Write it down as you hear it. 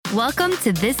Welcome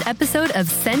to this episode of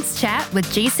Sense Chat with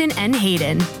Jason and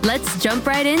Hayden. Let's jump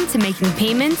right into making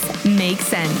payments make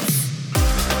sense.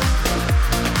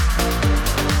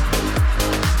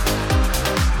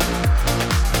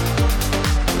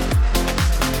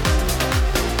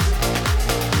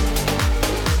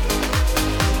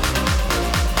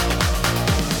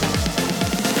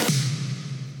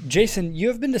 Jason, you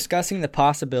have been discussing the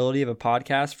possibility of a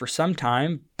podcast for some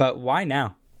time, but why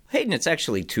now? Hayden, it's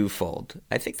actually twofold.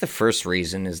 I think the first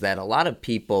reason is that a lot of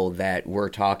people that we're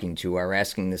talking to are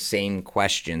asking the same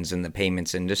questions in the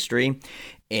payments industry,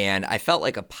 and I felt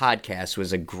like a podcast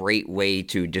was a great way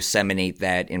to disseminate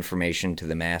that information to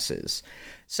the masses.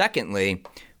 Secondly,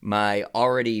 my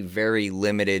already very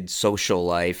limited social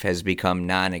life has become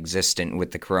non-existent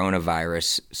with the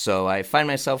coronavirus, so I find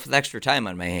myself with extra time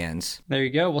on my hands. There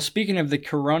you go. Well, speaking of the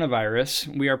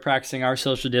coronavirus, we are practicing our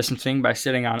social distancing by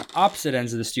sitting on opposite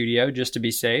ends of the studio just to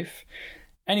be safe.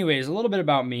 Anyways, a little bit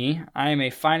about me. I am a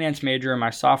finance major in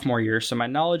my sophomore year, so my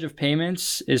knowledge of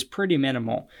payments is pretty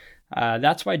minimal.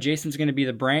 That's why Jason's going to be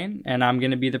the brain, and I'm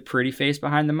going to be the pretty face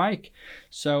behind the mic.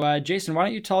 So, Jason, why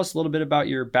don't you tell us a little bit about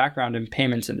your background in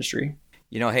payments industry?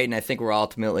 You know, Hayden, I think we're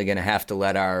ultimately going to have to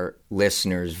let our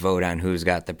listeners vote on who's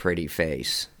got the pretty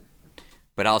face.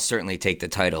 But I'll certainly take the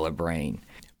title of brain.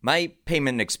 My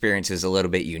payment experience is a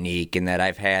little bit unique in that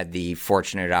I've had the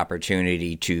fortunate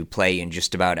opportunity to play in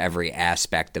just about every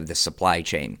aspect of the supply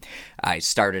chain. I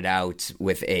started out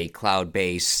with a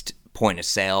cloud-based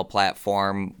point-of-sale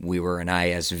platform. We were an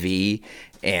ISV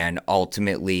and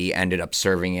ultimately ended up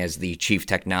serving as the chief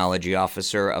technology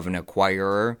officer of an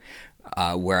acquirer,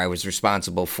 where I was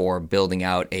responsible for building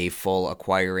out a full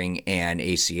acquiring and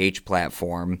ACH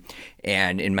platform.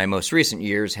 And in my most recent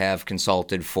years have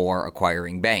consulted for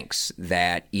acquiring banks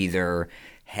that either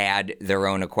had their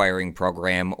own acquiring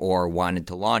program or wanted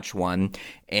to launch one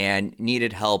and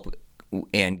needed help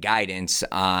and guidance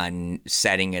on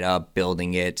setting it up,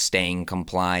 building it, staying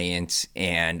compliant,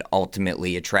 and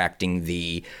ultimately attracting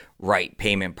the right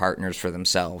payment partners for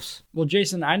themselves. Well,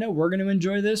 Jason, I know we're going to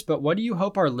enjoy this, but what do you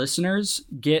hope our listeners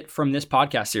get from this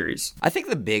podcast series? I think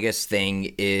the biggest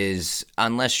thing is,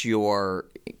 unless you're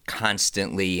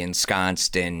constantly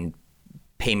ensconced in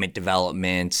payment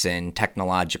developments and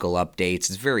technological updates,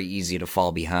 it's very easy to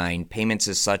fall behind. Payments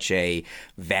is such a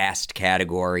vast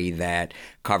category that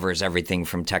covers everything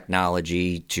from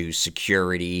technology to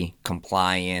security,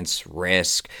 compliance,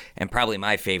 risk, and probably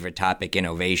my favorite topic,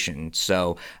 innovation.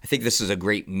 So I think this is a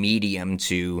great medium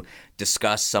to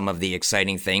discuss some of the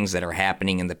exciting things that are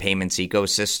happening in the payments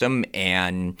ecosystem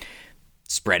and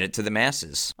spread it to the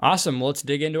masses. Awesome. Well, let's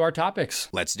dig into our topics.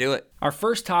 Let's do it. Our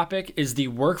first topic is the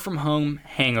work from home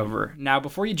hangover. Now,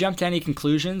 before you jump to any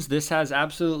conclusions, this has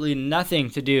absolutely nothing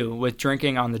to do with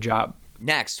drinking on the job.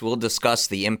 Next, we'll discuss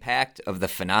the impact of the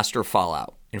Finastra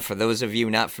fallout. And for those of you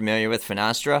not familiar with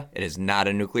Finastra, it is not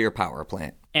a nuclear power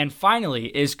plant. And finally,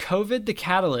 is COVID the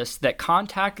catalyst that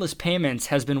contactless payments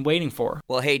has been waiting for?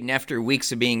 Well, Hayden, after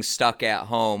weeks of being stuck at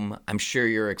home, I'm sure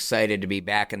you're excited to be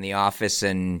back in the office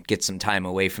and get some time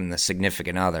away from the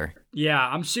significant other. Yeah,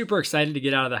 I'm super excited to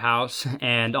get out of the house.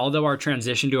 And although our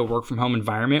transition to a work from home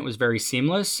environment was very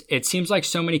seamless, it seems like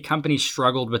so many companies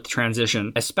struggled with the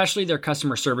transition, especially their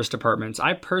customer service departments.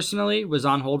 I personally was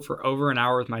on hold for over an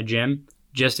hour with my gym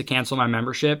just to cancel my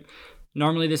membership.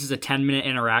 Normally, this is a 10-minute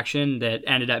interaction that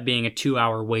ended up being a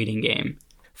 2-hour waiting game.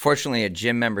 Fortunately, a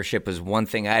gym membership was one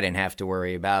thing I didn't have to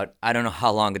worry about. I don't know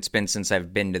how long it's been since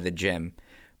I've been to the gym,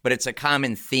 but it's a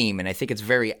common theme, and I think it's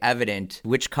very evident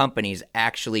which companies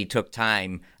actually took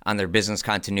time on their business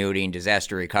continuity and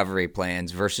disaster recovery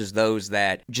plans versus those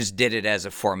that just did it as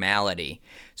a formality.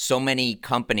 So many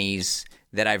companies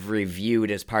that I've reviewed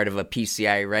as part of a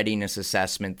PCI readiness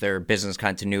assessment, their business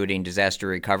continuity and disaster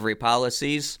recovery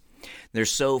policies, they're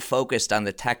so focused on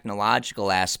the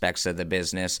technological aspects of the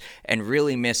business and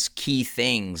really miss key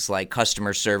things like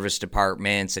customer service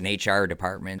departments and HR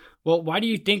departments. Well, why do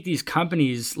you think these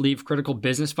companies leave critical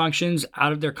business functions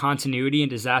out of their continuity and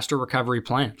disaster recovery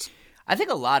plans? I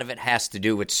think a lot of it has to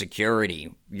do with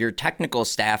security. Your technical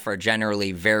staff are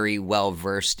generally very well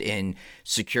versed in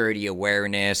security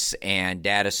awareness and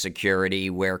data security,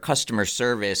 where customer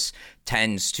service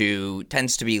tends to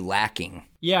be lacking.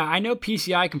 Yeah, I know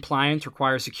PCI compliance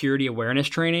requires security awareness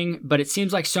training, but it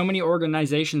seems like so many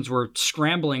organizations were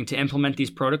scrambling to implement these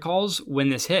protocols when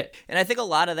this hit. And I think a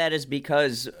lot of that is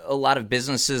because a lot of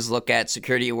businesses look at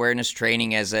security awareness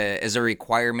training as a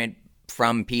requirement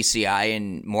from PCI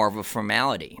and more of a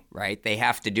formality, right? They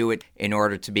have to do it in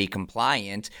order to be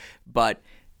compliant, but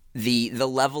the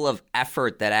level of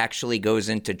effort that actually goes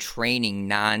into training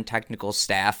non-technical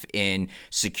staff in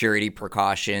security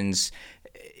precautions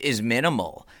is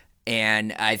minimal.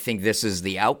 And I think this is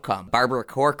the outcome. Barbara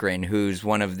Corcoran, who's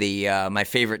one of the my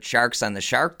favorite sharks on the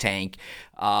Shark Tank,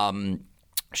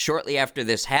 shortly after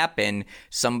this happened,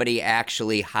 somebody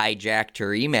actually hijacked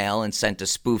her email and sent a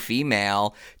spoof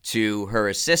email to her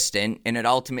assistant, and it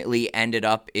ultimately ended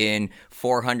up in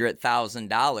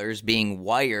 $400,000 being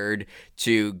wired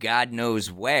to God knows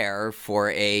where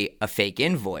for a fake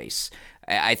invoice.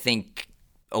 I think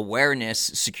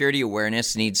security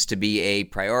awareness needs to be a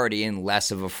priority and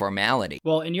less of a formality.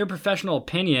 Well, in your professional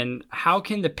opinion, how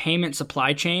can the payment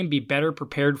supply chain be better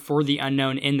prepared for the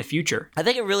unknown in the future? I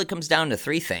think it really comes down to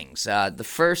three things. The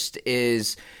first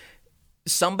is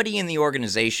somebody in the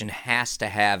organization has to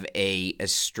have a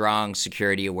strong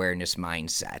security awareness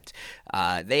mindset.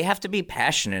 They have to be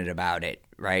passionate about it,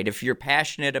 right? If you're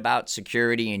passionate about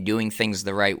security and doing things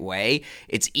the right way,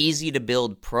 it's easy to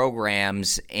build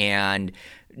programs and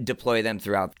deploy them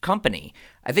throughout the company.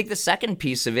 I think the second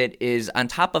piece of it is, on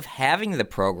top of having the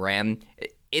program,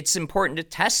 it's important to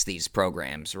test these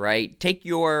programs, right? Take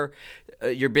your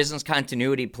business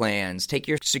continuity plans, take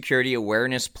your security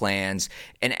awareness plans,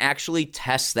 and actually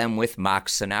test them with mock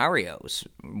scenarios.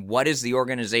 What is the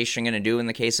organization going to do in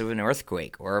the case of an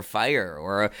earthquake or a fire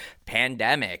or a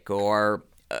pandemic or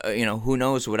who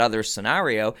knows what other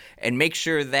scenario, and make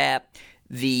sure that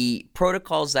the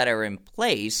protocols that are in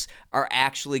place are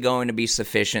actually going to be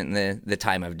sufficient in the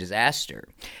time of disaster.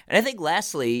 And I think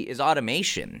lastly is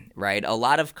automation, right? A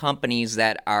lot of companies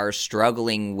that are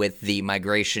struggling with the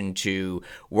migration to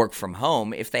work from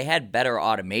home, if they had better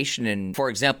automation in, for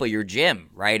example, your gym,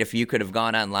 right? If you could have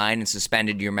gone online and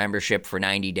suspended your membership for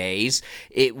 90 days,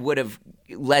 it would have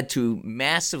led to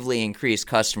massively increased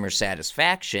customer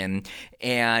satisfaction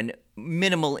and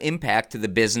minimal impact to the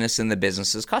business and the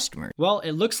business's customers. Well,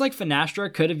 it looks like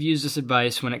Finastra could have used this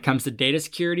advice when it comes to data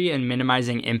security and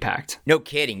minimizing impact. No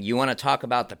kidding. You want to talk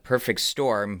about the perfect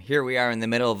storm? Here we are in the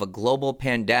middle of a global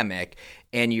pandemic,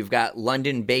 and you've got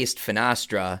London-based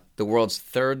Finastra, the world's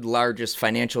third largest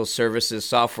financial services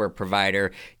software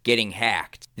provider, getting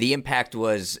hacked. The impact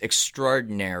was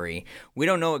extraordinary. We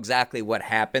don't know exactly what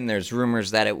happened. There's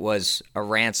rumors that it was a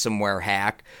ransomware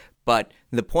hack, but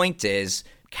the point is,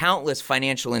 countless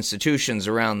financial institutions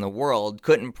around the world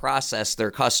couldn't process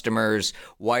their customers'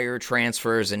 wire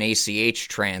transfers and ACH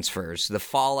transfers. The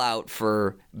fallout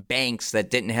for banks that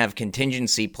didn't have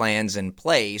contingency plans in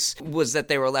place was that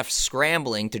they were left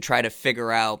scrambling to try to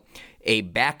figure out a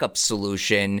backup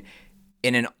solution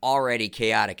in an already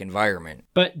chaotic environment.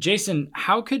 But Jason,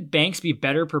 how could banks be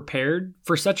better prepared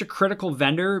for such a critical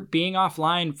vendor being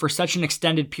offline for such an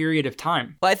extended period of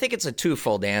time? Well, I think it's a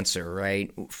twofold answer,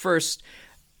 right? First,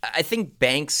 I think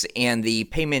banks and the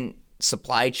payment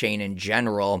supply chain in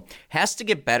general has to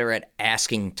get better at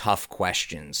asking tough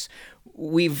questions.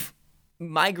 We've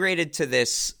migrated to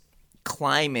this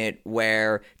climate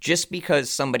where just because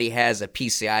somebody has a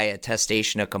PCI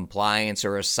attestation of compliance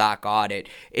or a SOC audit,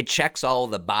 it checks all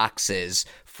the boxes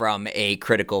from a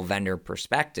critical vendor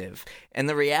perspective. And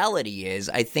the reality is,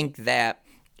 I think that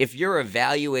if you're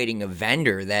evaluating a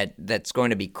vendor that's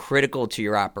going to be critical to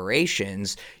your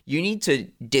operations, you need to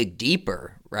dig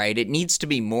deeper, right? It needs to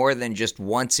be more than just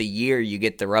once a year you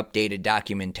get their updated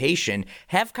documentation.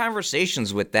 Have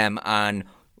conversations with them on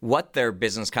what their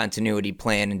business continuity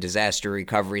plan and disaster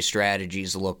recovery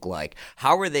strategies look like.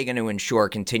 How are they going to ensure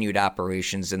continued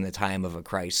operations in the time of a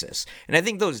crisis? And I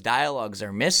think those dialogues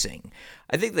are missing.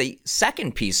 I think the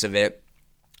second piece of it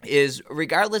is,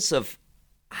 regardless of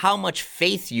how much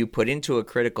faith you put into a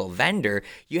critical vendor,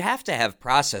 you have to have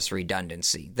process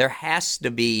redundancy. There has to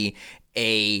be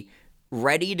a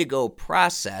ready-to-go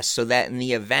process so that in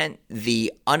the event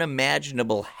the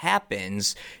unimaginable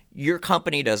happens, your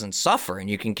company doesn't suffer and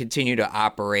you can continue to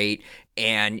operate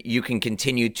and you can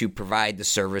continue to provide the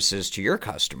services to your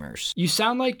customers. You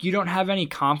sound like you don't have any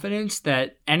confidence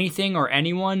that anything or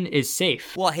anyone is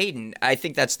safe. Well, Hayden, I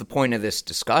think that's the point of this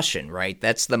discussion, right?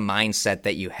 That's the mindset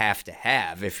that you have to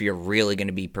have if you're really going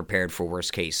to be prepared for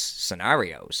worst-case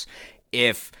scenarios.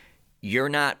 If you're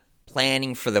not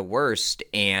planning for the worst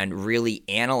and really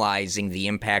analyzing the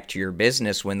impact to your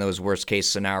business when those worst case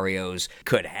scenarios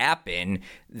could happen,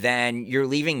 then you're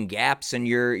leaving gaps in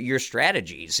your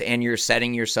strategies and you're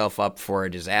setting yourself up for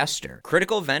a disaster.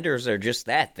 Critical vendors are just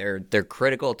that. They're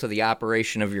critical to the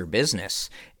operation of your business.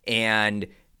 And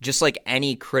just like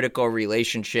any critical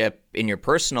relationship in your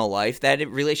personal life, that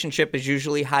relationship is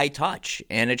usually high touch,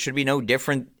 and it should be no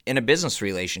different in a business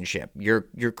relationship. Your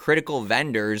critical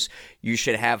vendors, you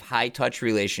should have high touch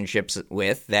relationships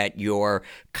with that you're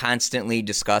constantly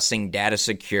discussing data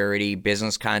security,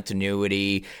 business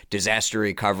continuity, disaster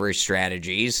recovery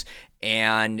strategies,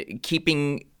 and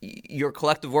keeping your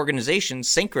collective organization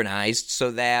synchronized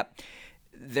so that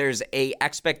there's a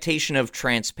expectation of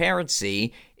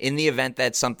transparency. In the event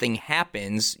that something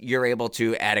happens, you're able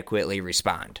to adequately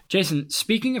respond. Jason,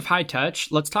 speaking of high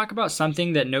touch, let's talk about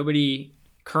something that nobody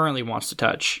currently wants to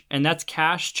touch, and that's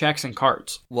cash, checks, and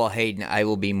cards. Well, Hayden, I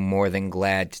will be more than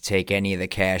glad to take any of the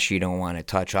cash you don't want to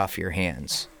touch off your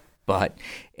hands. But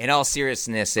in all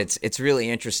seriousness, it's really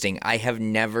interesting. I have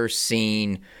never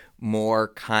seen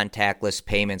more contactless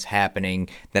payments happening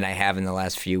than I have in the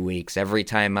last few weeks. Every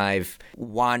time I've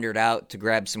wandered out to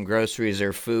grab some groceries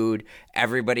or food,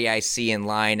 everybody I see in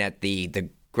line at the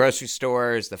grocery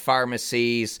stores, the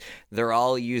pharmacies, they're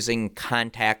all using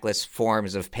contactless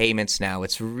forms of payments now.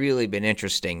 It's really been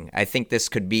interesting. I think this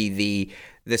could be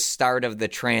the start of the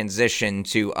transition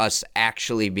to us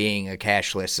actually being a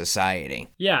cashless society.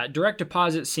 Yeah, direct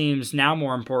deposit seems now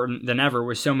more important than ever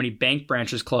with so many bank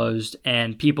branches closed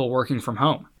and people working from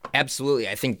home. Absolutely.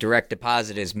 I think direct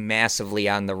deposit is massively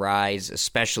on the rise,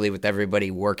 especially with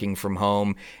everybody working from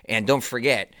home. And don't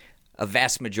forget, a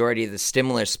vast majority of the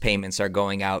stimulus payments are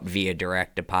going out via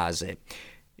direct deposit.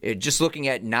 Just looking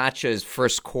at Nacha's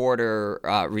first quarter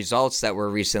results that were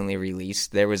recently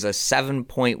released, there was a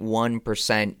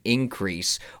 7.1%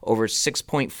 increase, over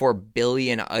 6.4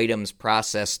 billion items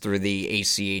processed through the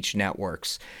ACH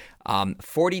networks.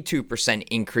 42%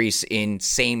 increase in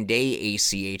same-day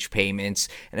ACH payments,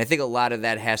 and I think a lot of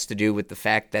that has to do with the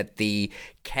fact that the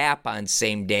cap on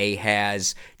same-day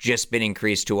has just been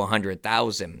increased to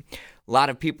 100,000. A lot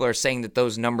of people are saying that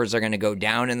those numbers are going to go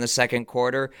down in the second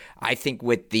quarter. I think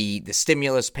with the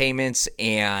stimulus payments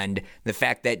and the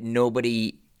fact that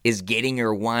nobody is getting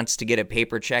or wants to get a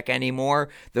paper check anymore,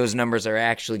 those numbers are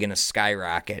actually going to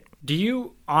skyrocket. Do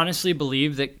you honestly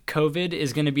believe that COVID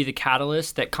is going to be the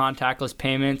catalyst that contactless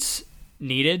payments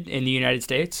needed in the United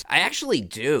States? I actually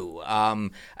do.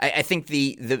 I think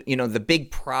the big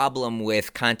problem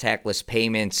with contactless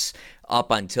payments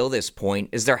up until this point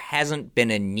is there hasn't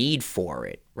been a need for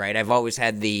it, right? I've always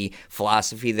had the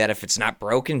philosophy that if it's not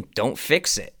broken, don't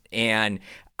fix it. And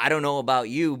I don't know about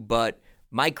you, but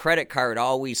my credit card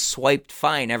always swiped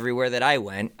fine everywhere that I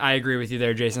went. I agree with you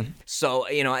there, Jason. So,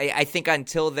 I think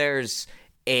until there's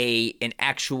an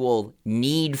actual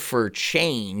need for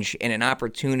change and an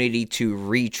opportunity to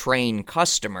retrain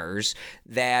customers,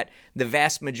 that the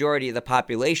vast majority of the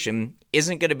population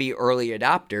isn't going to be early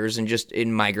adopters and just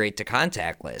migrate to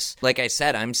contactless. Like I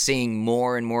said, I'm seeing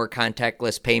more and more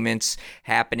contactless payments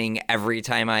happening every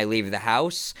time I leave the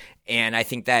house. And I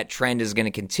think that trend is going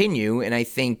to continue. And I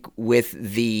think with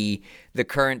the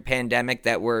current pandemic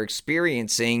that we're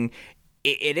experiencing,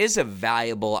 it is a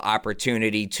valuable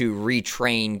opportunity to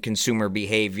retrain consumer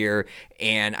behavior,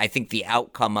 and I think the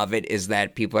outcome of it is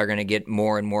that people are going to get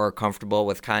more and more comfortable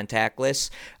with contactless.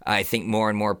 I think more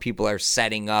and more people are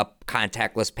setting up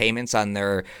contactless payments on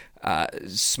their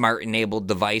smart-enabled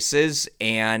devices,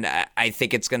 and I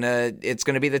think it's gonna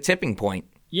be the tipping point.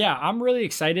 Yeah, I'm really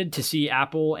excited to see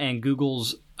Apple and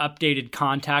Google's updated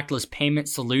contactless payment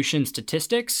solution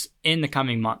statistics in the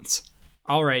coming months.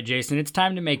 All right, Jason, it's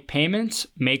time to make payments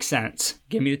make sense.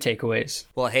 Give me the takeaways.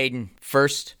 Well, Hayden,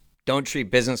 first, don't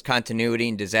treat business continuity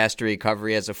and disaster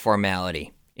recovery as a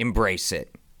formality. Embrace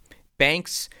it.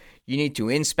 Banks, you need to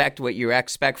inspect what you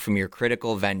expect from your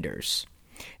critical vendors.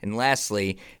 And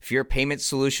lastly, if your payment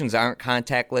solutions aren't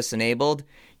contactless enabled,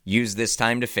 use this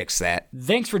time to fix that.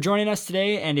 Thanks for joining us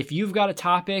today, and if you've got a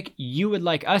topic you would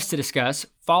like us to discuss,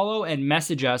 follow and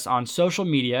message us on social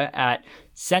media at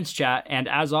SenseChat, and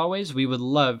as always, we would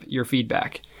love your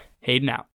feedback. Hayden out.